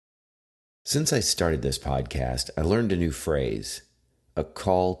Since I started this podcast, I learned a new phrase, a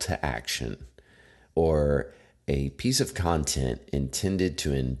call to action, or a piece of content intended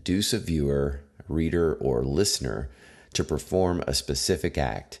to induce a viewer, reader, or listener to perform a specific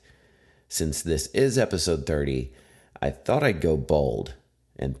act. Since this is episode 30, I thought I'd go bold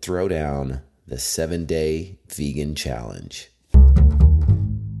and throw down the 7-day vegan challenge.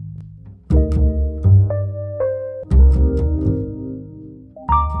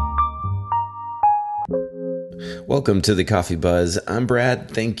 Welcome to the Coffee Buzz. I'm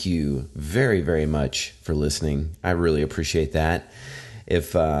Brad. Thank you very, very much for listening. I really appreciate that.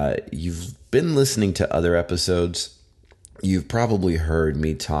 If you've been listening to other episodes, you've probably heard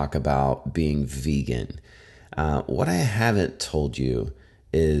me talk about being vegan. What I haven't told you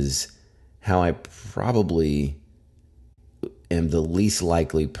is how I probably am the least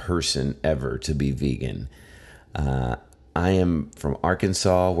likely person ever to be vegan. I am from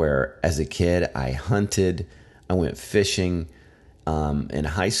Arkansas, where as a kid I hunted, I went fishing. In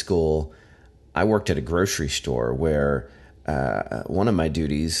high school, I worked at a grocery store where one of my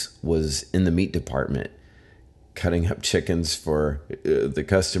duties was in the meat department, cutting up chickens for the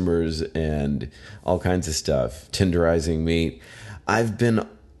customers and all kinds of stuff, tenderizing meat. I've been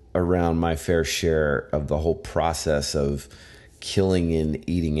around my fair share of the whole process of killing and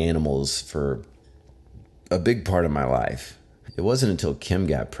eating animals for a big part of my life. It wasn't until Kim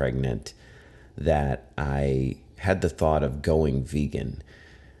got pregnant that I had the thought of going vegan.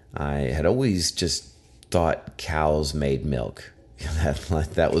 I had always just thought cows made milk.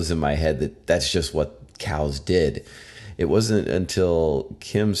 That was in my head, that's just what cows did. It wasn't until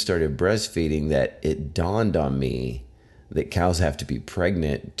Kim started breastfeeding that it dawned on me that cows have to be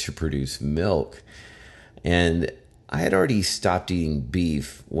pregnant to produce milk. And I had already stopped eating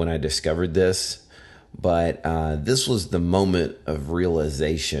beef when I discovered this, but this was the moment of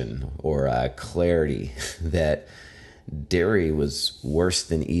realization or clarity that dairy was worse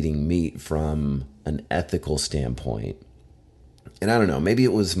than eating meat from an ethical standpoint. And I don't know, maybe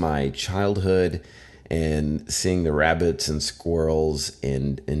it was my childhood and seeing the rabbits and squirrels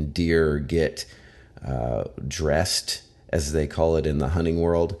and deer get dressed, as they call it in the hunting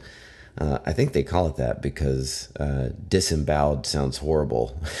world. I think they call it that because disemboweled sounds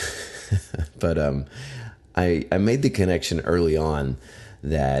horrible. But I made the connection early on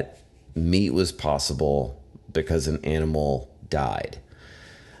that meat was possible because an animal died.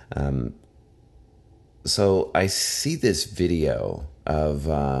 So I see this video of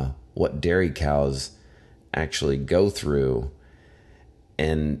what dairy cows actually go through,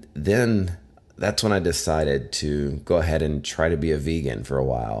 and then that's when I decided to go ahead and try to be a vegan for a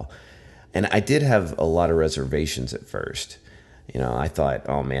while. And I did have a lot of reservations at first. I thought,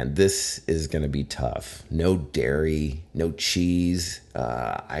 oh man, this is going to be tough. No dairy, no cheese,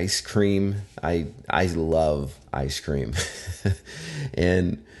 ice cream. I love ice cream.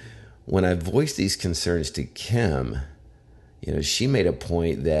 And when I voiced these concerns to Kim, she made a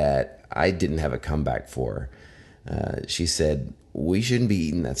point that I didn't have a comeback for. She said, we shouldn't be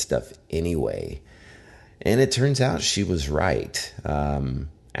eating that stuff anyway. And it turns out she was right.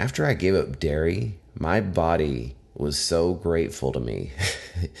 After I gave up dairy, my body was so grateful to me.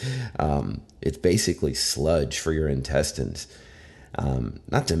 It's basically sludge for your intestines.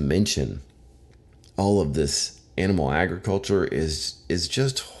 Not to mention, all of this animal agriculture is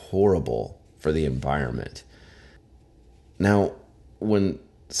just horrible for the environment. Now, when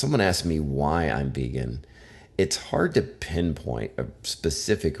someone asks me why I'm vegan, it's hard to pinpoint a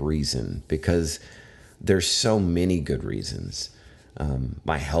specific reason because there's so many good reasons.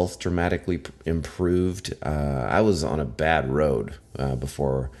 My health dramatically improved. I was on a bad road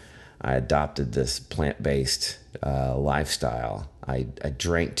before I adopted this plant-based lifestyle. I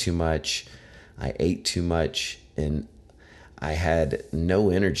drank too much, I ate too much, and I had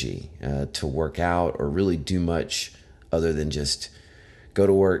no energy to work out or really do much other than just go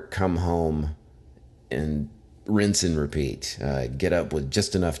to work, come home, and rinse and repeat. Get up with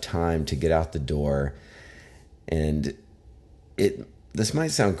just enough time to get out the door. And this might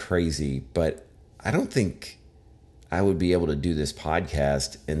sound crazy, but I don't think I would be able to do this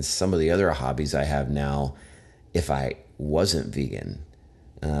podcast and some of the other hobbies I have now if I wasn't vegan.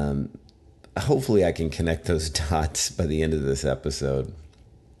 Hopefully I can connect those dots by the end of this episode.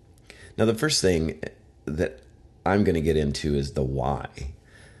 Now, the first thing that I'm going to get into is the why.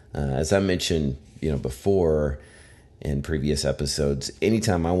 As I mentioned, before in previous episodes,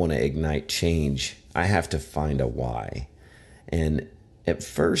 anytime I want to ignite change, I have to find a why. And at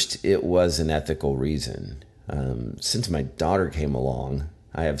first, it was an ethical reason. Since my daughter came along,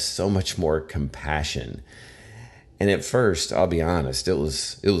 I have so much more compassion. And at first, I'll be honest, it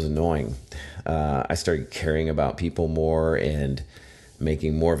was annoying. I started caring about people more and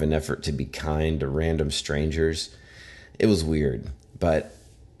making more of an effort to be kind to random strangers. It was weird, but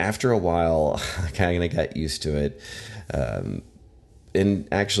after a while, I kind of got used to it. And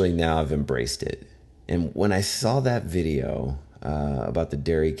actually, now I've embraced it. And when I saw that video about the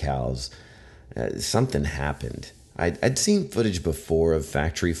dairy cows, something happened. I'd seen footage before of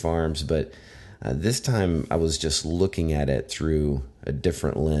factory farms, but this time I was just looking at it through a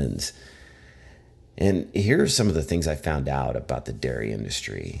different lens. And here are some of the things I found out about the dairy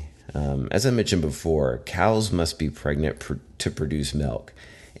industry. As I mentioned before, cows must be pregnant to produce milk.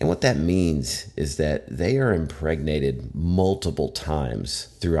 And what that means is that they are impregnated multiple times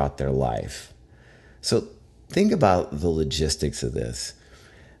throughout their life. So think about the logistics of this.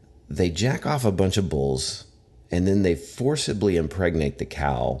 They jack off a bunch of bulls, and then they forcibly impregnate the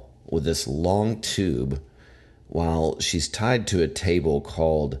cow with this long tube while she's tied to a table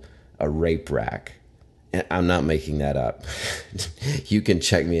called a rape rack. And I'm not making that up. You can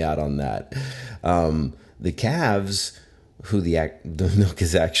check me out on that. The calves, who the milk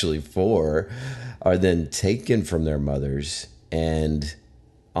is actually for, are then taken from their mothers, and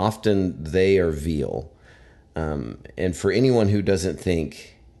often they are veal. And for anyone who doesn't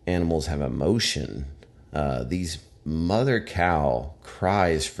think animals have emotion, these mother cow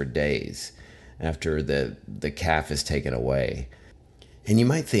cries for days after the calf is taken away. And you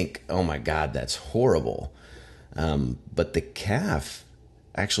might think, oh my God, that's horrible. But the calf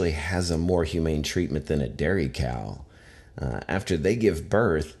actually has a more humane treatment than a dairy cow. After they give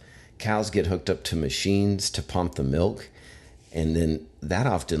birth, cows get hooked up to machines to pump the milk, and then that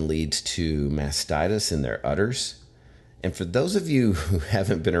often leads to mastitis in their udders. And for those of you who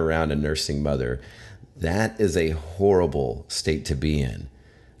haven't been around a nursing mother, that is a horrible state to be in.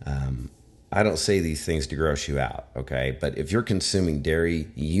 I don't say these things to gross you out, okay? But if you're consuming dairy,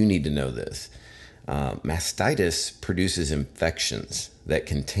 you need to know this. Mastitis produces infections that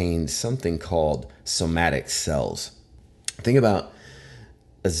contain something called somatic cells. Think about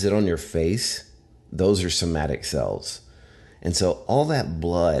a zit on your face. Those are somatic cells. And so all that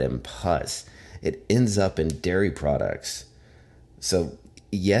blood and pus, it ends up in dairy products. So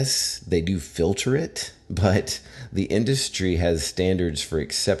yes, they do filter it, but the industry has standards for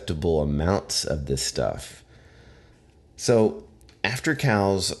acceptable amounts of this stuff. So after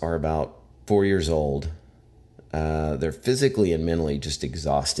cows are about 4 years old, they're physically and mentally just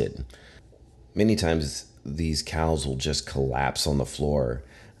exhausted. Many times these cows will just collapse on the floor.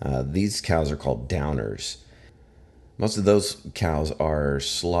 These cows are called downers. Most of those cows are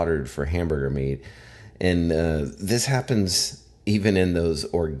slaughtered for hamburger meat. And this happens even in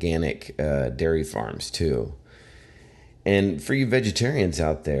those organic dairy farms too. And for you vegetarians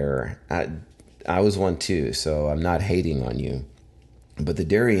out there, I was one too, so I'm not hating on you. But the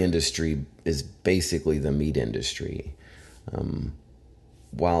dairy industry is basically the meat industry.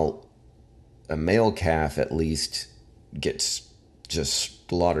 While a male calf at least gets just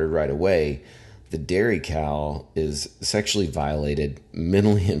slaughtered right away, the dairy cow is sexually violated,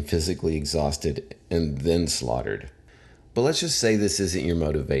 mentally and physically exhausted, and then slaughtered. But let's just say this isn't your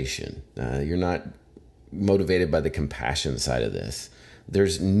motivation. You're not motivated by the compassion side of this.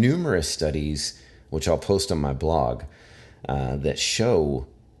 There's numerous studies, which I'll post on my blog, that show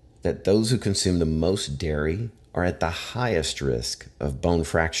that those who consume the most dairy are at the highest risk of bone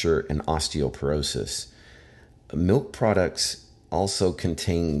fracture and osteoporosis. Milk products also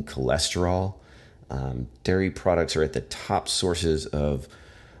contain cholesterol. Dairy products are at the top sources of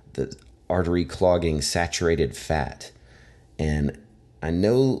the artery clogging saturated fat. And I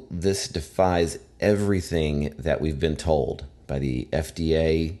know this defies everything that we've been told by the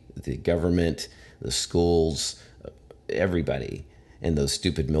FDA, the government, the schools, everybody, and those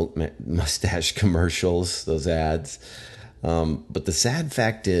stupid milk mustache commercials, those ads. But the sad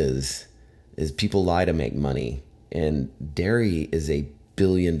fact is people lie to make money. And dairy is a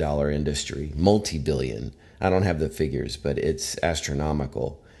billion-dollar industry, multi-billion. I don't have the figures, but it's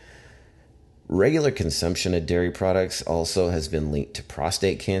astronomical. Regular consumption of dairy products also has been linked to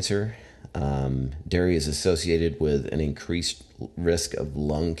prostate cancer. Dairy is associated with an increased risk of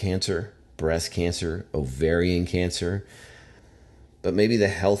lung cancer, breast cancer, ovarian cancer. But maybe the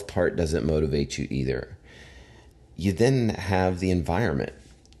health part doesn't motivate you either. You then have the environment.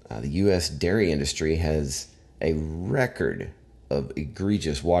 The U.S. dairy industry has a record of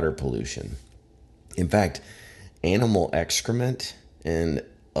egregious water pollution. In fact, animal excrement and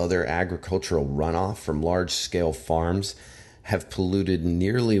other agricultural runoff from large-scale farms have polluted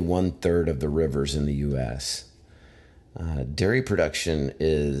nearly 1/3 of the rivers in the U.S. Dairy production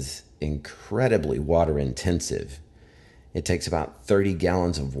is incredibly water intensive. It takes about 30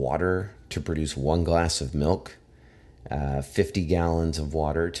 gallons of water to produce 1 glass of milk, 50 gallons of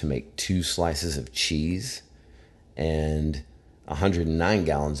water to make 2 slices of cheese, and 109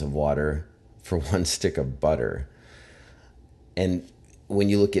 gallons of water for 1 stick of butter. And when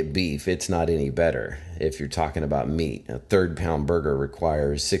you look at beef, it's not any better. If you're talking about meat, a 3-pound burger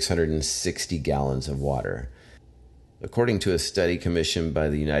requires 660 gallons of water. According to a study commissioned by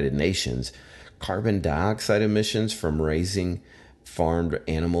the United Nations, carbon dioxide emissions from raising farmed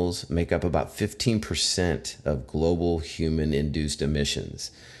animals make up about 15% of global human-induced emissions,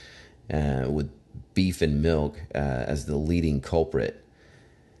 with beef and milk as the leading culprit.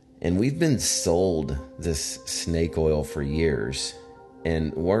 And we've been sold this snake oil for years.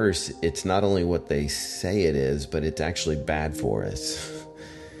 And worse, it's not only what they say it is, but it's actually bad for us.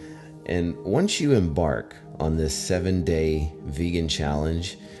 And once you embark on this 7-day vegan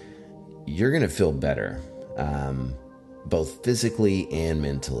challenge, you're going to feel better, both physically and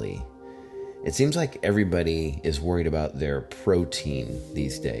mentally. It seems like everybody is worried about their protein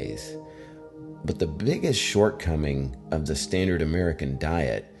these days. But the biggest shortcoming of the standard American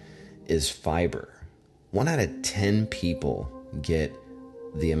diet is fiber. 1 out of 10 people get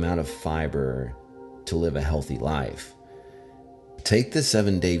the amount of fiber to live a healthy life. Take the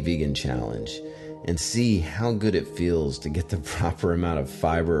 7-day vegan challenge and see how good it feels to get the proper amount of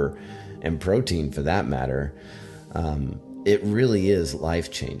fiber and protein, for that matter. It really is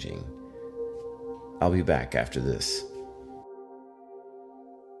life-changing. I'll be back after this.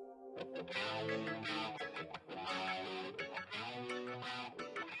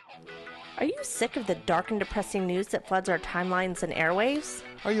 Are you sick of the dark and depressing news that floods our timelines and airwaves?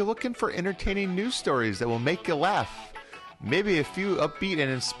 Are you looking for entertaining news stories that will make you laugh? Maybe a few upbeat and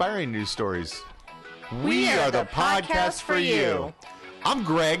inspiring news stories. We are the podcast for you. I'm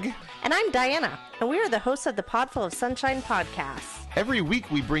Greg. And I'm Diana, and we are the hosts of the Podful of Sunshine podcast. Every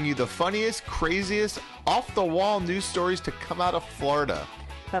week we bring you the funniest, craziest, off-the-wall news stories to come out of Florida.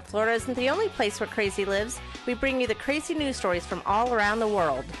 But Florida isn't the only place where crazy lives. We bring you the crazy news stories from all around the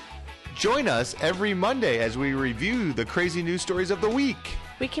world. Join us every Monday as we review the crazy news stories of the week.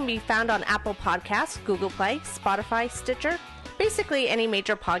 We can be found on Apple Podcasts, Google Play, Spotify, Stitcher, basically any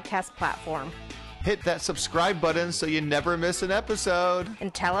major podcast platform. Hit that subscribe button so you never miss an episode.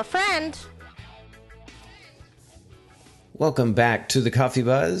 And tell a friend. Welcome back to the Coffee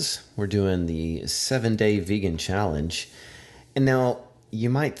Buzz. We're doing the 7-day vegan challenge. And now you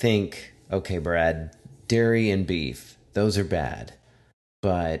might think, okay, Brad, dairy and beef, those are bad.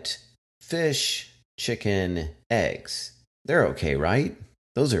 But fish, chicken, eggs, they're okay, right?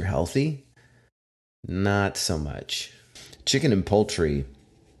 Those are healthy. Not so much. Chicken and poultry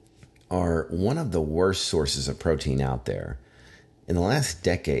are one of the worst sources of protein out there. In the last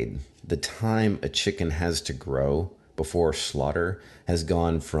decade, the time a chicken has to grow before slaughter has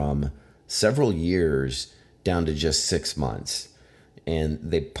gone from several years down to just 6 months. And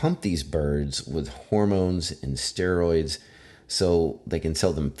they pump these birds with hormones and steroids so they can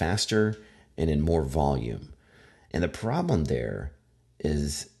sell them faster and in more volume. And the problem there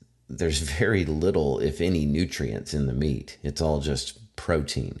is there's very little, if any, nutrients in the meat. It's all just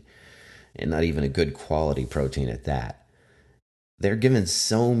protein, and not even a good quality protein at that. They're given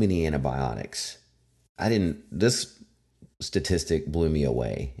so many antibiotics. This statistic blew me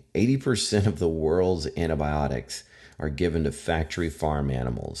away. 80% of the world's antibiotics are given to factory farm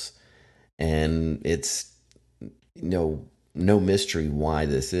animals. And it's no mystery why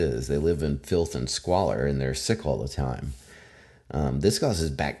this is. They live in filth and squalor, and they're sick all the time. This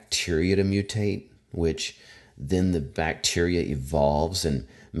causes bacteria to mutate, which then the bacteria evolves and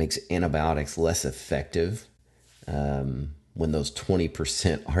makes antibiotics less effective when those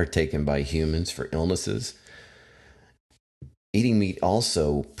 20% are taken by humans for illnesses. Eating meat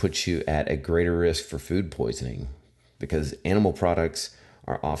also puts you at a greater risk for food poisoning because animal products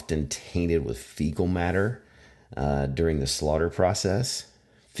are often tainted with fecal matter during the slaughter process.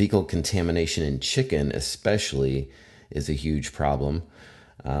 Fecal contamination in chicken especially is a huge problem.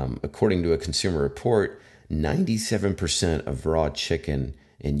 According to a Consumer Report, 97% of raw chicken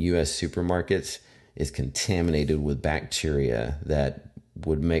in U.S. supermarkets is contaminated with bacteria that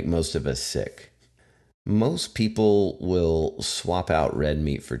would make most of us sick. Most people will swap out red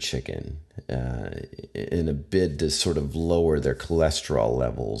meat for chicken in a bid to sort of lower their cholesterol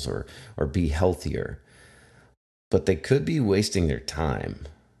levels or be healthier. But they could be wasting their time.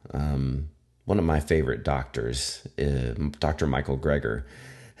 One of my favorite doctors, Dr. Michael Greger,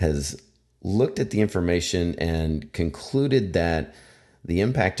 has looked at the information and concluded that the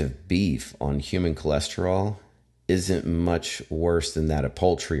impact of beef on human cholesterol isn't much worse than that of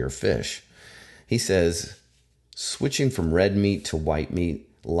poultry or fish. He says, switching from red meat to white meat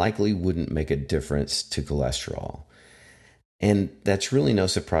likely wouldn't make a difference to cholesterol. And that's really no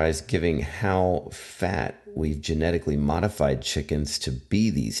surprise given how fat we've genetically modified chickens to be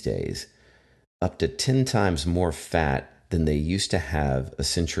these days, up to 10 times more fat than they used to have a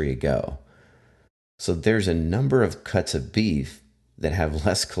century ago. So there's a number of cuts of beef that have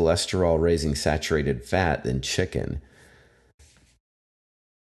less cholesterol raising saturated fat than chicken.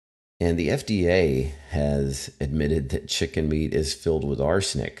 And the FDA has admitted that chicken meat is filled with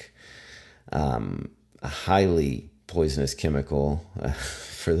arsenic, a highly poisonous chemical.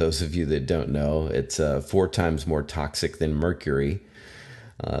 For those of you that don't know, it's 4 times more toxic than mercury.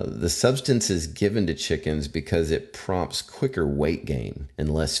 The substance is given to chickens because it prompts quicker weight gain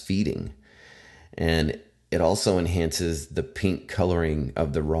and less feeding. And it also enhances the pink coloring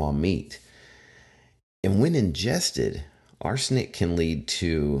of the raw meat. And when ingested, arsenic can lead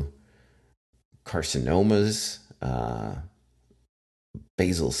to carcinomas,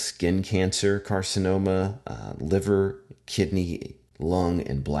 basal skin cancer carcinoma, liver, kidney, lung,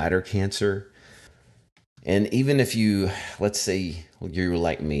 and bladder cancer. And even if let's say you're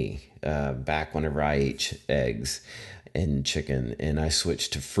like me, back whenever I ate eggs and chicken, and I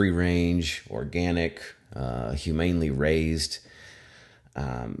switched to free range, organic, humanely raised,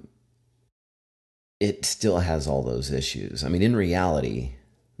 it still has all those issues. I mean, in reality,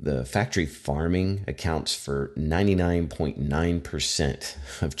 the factory farming accounts for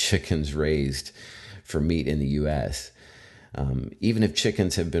 99.9% of chickens raised for meat in the U.S. Even if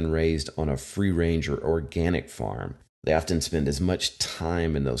chickens have been raised on a free-range or organic farm, they often spend as much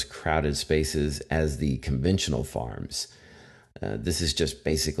time in those crowded spaces as the conventional farms. This is just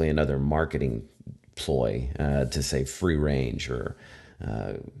basically another marketing ploy to say free-range or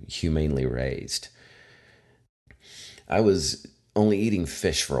humanely raised. I was only eating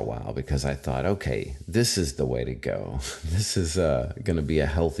fish for a while because I thought, okay, this is the way to go. This is going to be a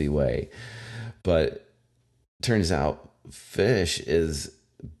healthy way. But turns out fish is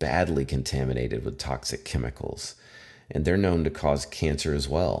badly contaminated with toxic chemicals, and they're known to cause cancer as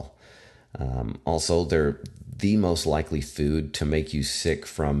well. Also, they're the most likely food to make you sick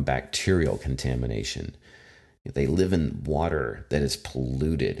from bacterial contamination. They live in water that is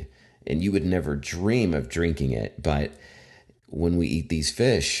polluted, and you would never dream of drinking it, but when we eat these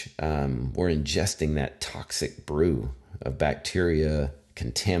fish, we're ingesting that toxic brew of bacteria,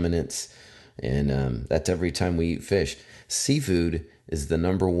 contaminants, and that's every time we eat fish. Seafood is the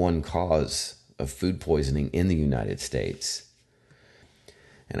number one cause of food poisoning in the United States.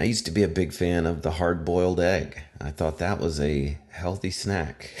 And I used to be a big fan of the hard-boiled egg. I thought that was a healthy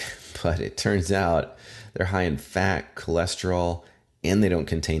snack, but it turns out they're high in fat, cholesterol, and they don't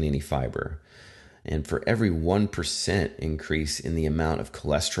contain any fiber. And for every 1% increase in the amount of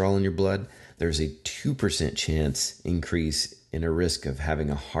cholesterol in your blood, there's a 2% chance increase in a risk of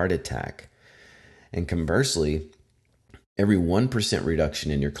having a heart attack. And conversely, every 1% reduction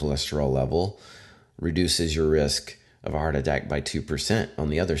in your cholesterol level reduces your risk of a heart attack by 2%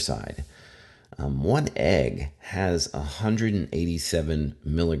 on the other side. One egg has 187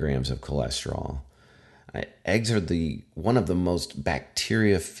 milligrams of cholesterol. Eggs are one of the most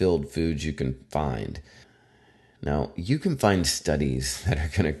bacteria-filled foods you can find. Now, you can find studies that are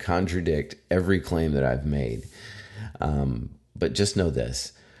going to contradict every claim that I've made. But just know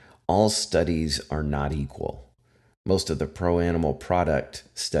this, all studies are not equal. Most of the pro-animal product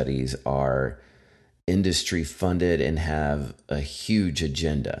studies are industry-funded and have a huge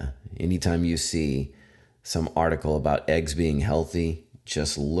agenda. Anytime you see some article about eggs being healthy,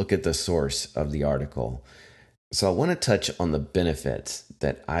 just look at the source of the article. So I want to touch on the benefits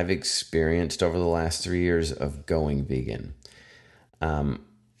that I've experienced over the last 3 years of going vegan.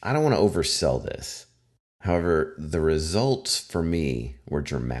 I don't want to oversell this. However, the results for me were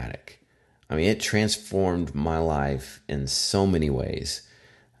dramatic. I mean, it transformed my life in so many ways.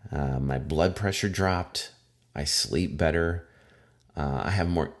 My blood pressure dropped. I sleep better. I have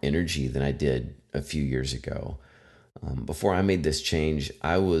more energy than I did a few years ago. Before I made this change,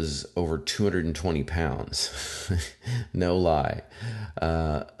 I was over 220 pounds. No lie.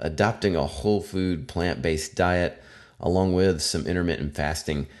 Adopting a whole food, plant-based diet, along with some intermittent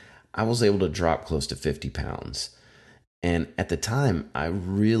fasting, I was able to drop close to 50 pounds. And at the time, I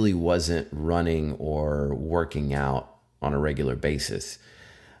really wasn't running or working out on a regular basis.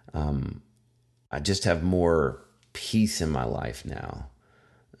 I just have more peace in my life now.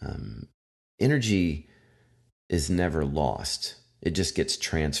 Energy is never lost. It just gets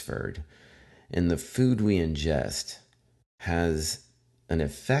transferred. And the food we ingest has an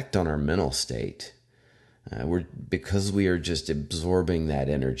effect on our mental state. Because we are just absorbing that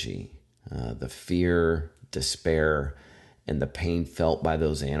energy, the fear, despair, and the pain felt by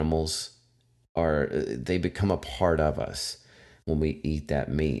those animals they become a part of us when we eat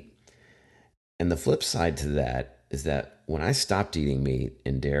that meat. And the flip side to that is that when I stopped eating meat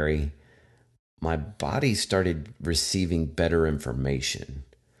and dairy, my body started receiving better information.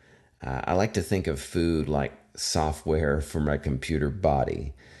 I like to think of food like software for my computer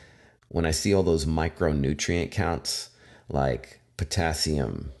body. When I see all those micronutrient counts, like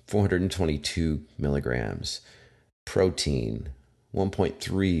potassium, 422 milligrams, protein,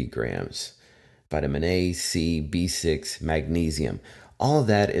 1.3 grams, vitamin A, C, B6, magnesium, all of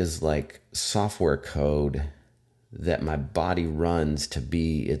that is like software code that my body runs to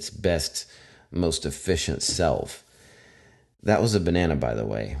be its best, most efficient self. That was a banana, by the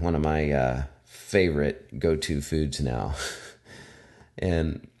way, one of my favorite go-to foods now.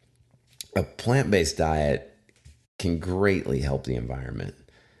 And a plant-based diet can greatly help the environment,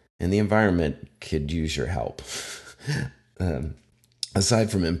 and the environment could use your help. Aside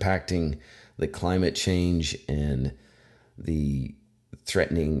from impacting the climate change and the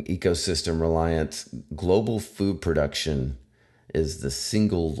threatening ecosystem reliance, global food production is the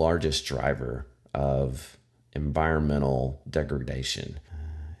single largest driver of environmental degradation.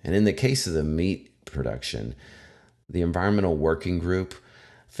 And in the case of the meat production, the Environmental Working Group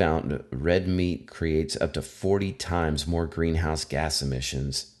found red meat creates up to 40 times more greenhouse gas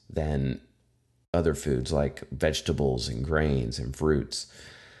emissions than other foods like vegetables and grains and fruits.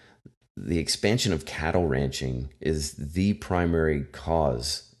 The expansion of cattle ranching is the primary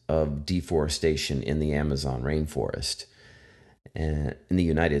cause of deforestation in the Amazon rainforest. And in the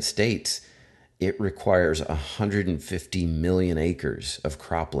United States, it requires 150 million acres of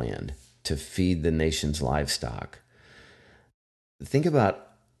cropland to feed the nation's livestock. Think about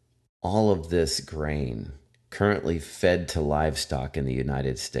all of this grain currently fed to livestock in the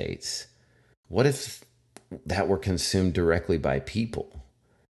United States. What if that were consumed directly by people?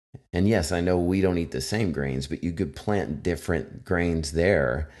 And yes, I know we don't eat the same grains, but you could plant different grains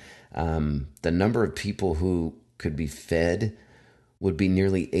there. The number of people who could be fed would be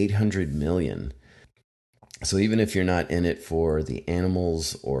nearly 800 million. So even if you're not in it for the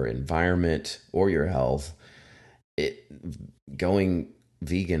animals or environment or your health, going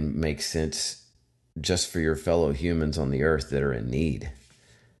vegan makes sense just for your fellow humans on the earth that are in need.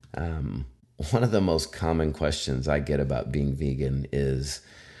 One of the most common questions I get about being vegan is,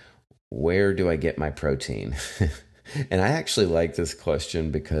 where do I get my protein? And I actually like this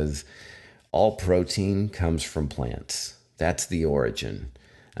question because all protein comes from plants. That's the origin.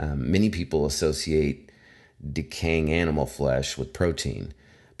 Many people associate decaying animal flesh with protein,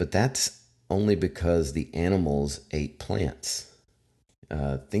 but that's only because the animals ate plants.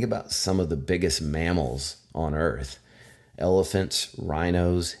 Think about some of the biggest mammals on Earth. Elephants,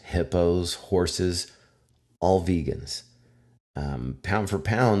 rhinos, hippos, horses, all vegans. Pound for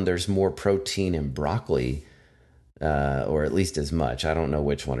pound, there's more protein in broccoli, or at least as much. I don't know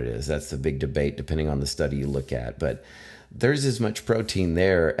which one it is. That's the big debate depending on the study you look at. But there's as much protein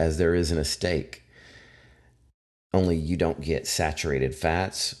there as there is in a steak. Only you don't get saturated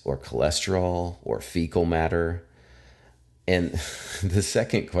fats or cholesterol or fecal matter. And the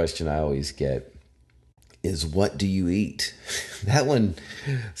second question I always get is, what do you eat? That one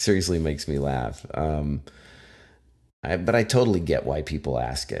seriously makes me laugh. But I totally get why people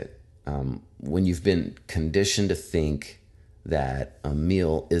ask it. When you've been conditioned to think that a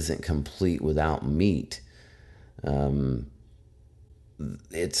meal isn't complete without meat,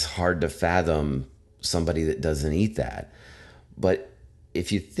 it's hard to fathom somebody that doesn't eat that. But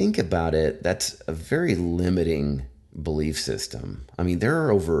if you think about it, that's a very limiting belief system. I mean, there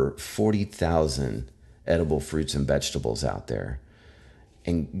are over 40,000 edible fruits and vegetables out there.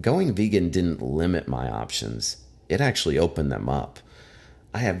 And going vegan didn't limit my options. It actually opened them up.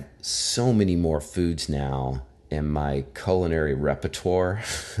 I have so many more foods now in my culinary repertoire.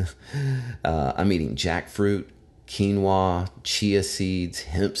 I'm eating jackfruit, quinoa, chia seeds,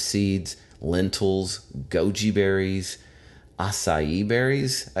 hemp seeds, lentils, goji berries, acai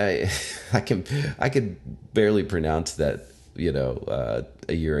berries. I could barely pronounce that, a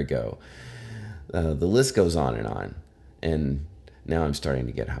year ago. The list goes on, and now I'm starting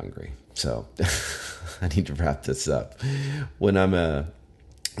to get hungry. So I need to wrap this up. When I'm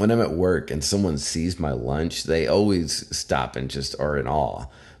at work and someone sees my lunch, they always stop and just are in awe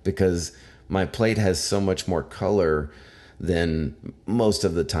because my plate has so much more color than most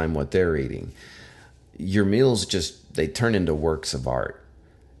of the time what they're eating. Your meals they turn into works of art.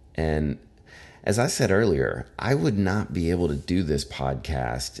 And as I said earlier, I would not be able to do this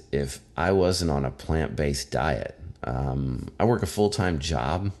podcast if I wasn't on a plant-based diet. I work a full-time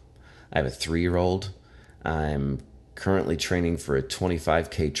job. I have a 3-year-old. I'm currently training for a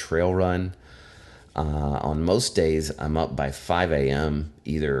 25K trail run. On most days, I'm up by 5 a.m.,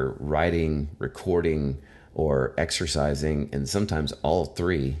 either writing, recording, or exercising, and sometimes all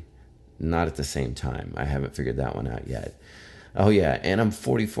three, not at the same time. I haven't figured that one out yet. Oh, yeah, and I'm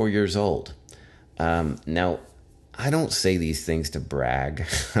 44 years old. Now, I don't say these things to brag.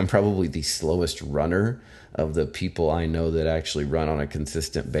 I'm probably the slowest runner of the people I know that actually run on a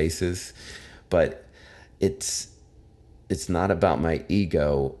consistent basis, but it's not about my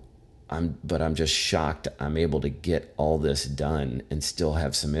ego. But I'm just shocked I'm able to get all this done and still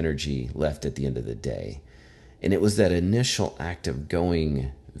have some energy left at the end of the day. And it was that initial act of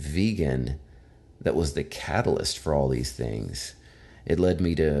going vegan that was the catalyst for all these things. It led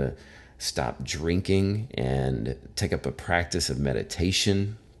me to stop drinking and take up a practice of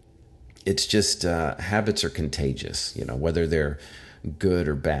meditation. It's just habits are contagious, whether they're good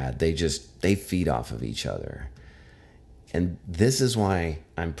or bad. They feed off of each other. And this is why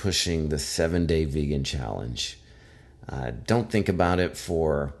I'm pushing the 7-day vegan challenge. Don't think about it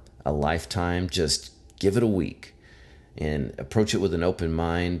for a lifetime. Just give it a week and approach it with an open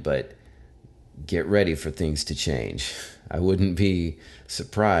mind, but get ready for things to change. I wouldn't be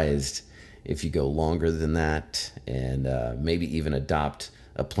surprised if you go longer than that and maybe even adopt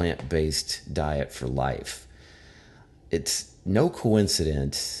a plant-based diet for life. It's no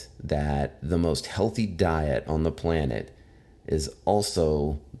coincidence that the most healthy diet on the planet is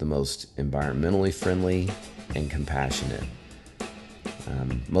also the most environmentally friendly and compassionate.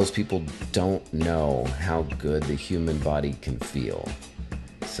 Most people don't know how good the human body can feel.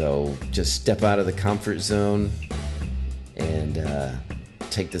 So just step out of the comfort zone and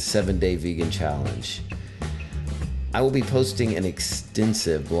take the 7-day vegan challenge. I will be posting an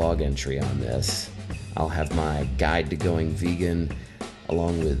extensive blog entry on this. I'll have my guide to going vegan,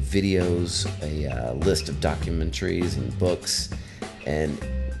 along with videos, a list of documentaries and books. And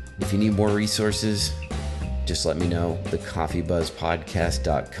if you need more resources, just let me know,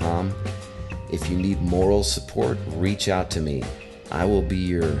 thecoffeebuzzpodcast.com. If you need moral support, reach out to me. I will be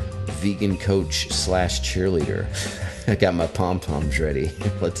your vegan coach / cheerleader. I got my pom-poms ready.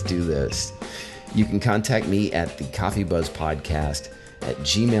 Let's do this. You can contact me at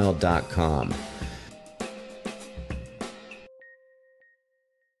thecoffeebuzzpodcast@gmail.com.